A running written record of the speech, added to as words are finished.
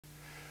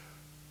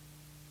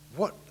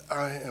What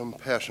I am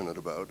passionate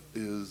about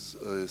is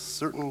a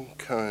certain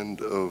kind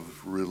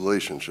of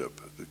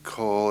relationship.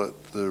 Call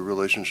it the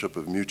relationship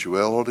of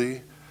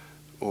mutuality,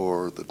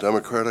 or the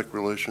democratic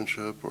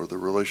relationship, or the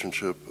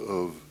relationship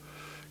of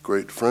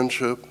great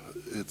friendship.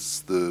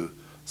 It's the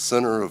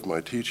center of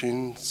my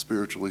teaching,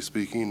 spiritually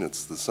speaking.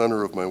 It's the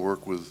center of my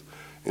work with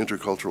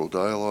intercultural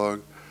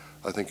dialogue.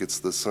 I think it's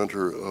the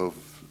center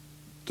of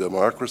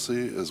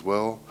democracy as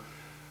well.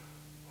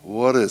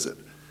 What is it?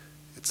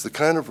 It's the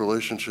kind of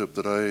relationship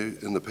that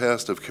I, in the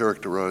past, have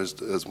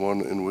characterized as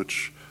one in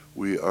which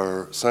we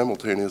are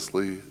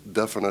simultaneously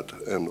definite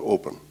and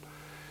open.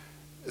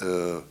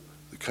 The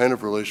kind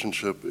of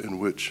relationship in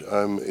which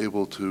I'm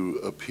able to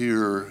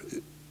appear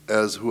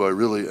as who I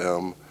really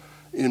am,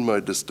 in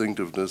my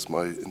distinctiveness,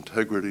 my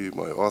integrity,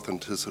 my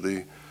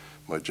authenticity,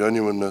 my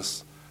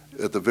genuineness,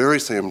 at the very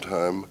same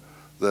time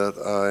that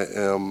I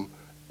am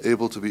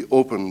able to be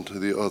open to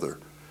the other,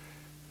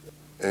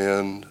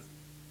 and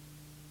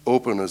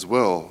open as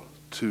well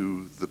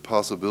to the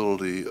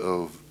possibility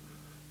of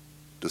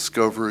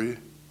discovery,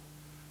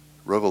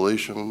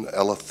 revelation,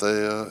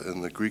 aletheia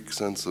in the Greek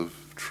sense of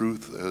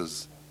truth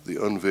as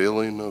the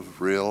unveiling of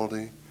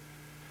reality,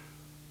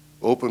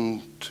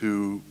 open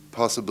to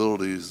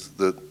possibilities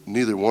that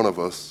neither one of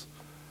us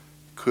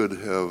could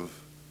have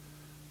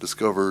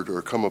discovered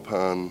or come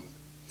upon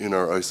in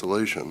our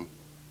isolation,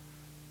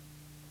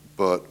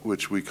 but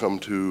which we come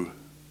to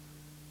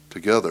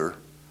together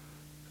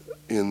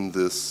in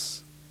this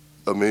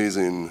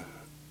amazing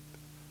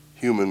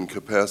human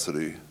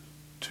capacity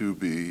to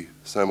be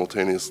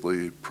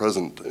simultaneously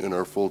present in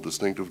our full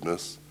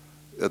distinctiveness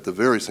at the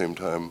very same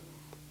time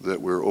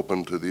that we're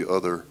open to the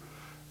other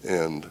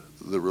and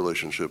the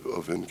relationship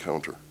of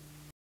encounter.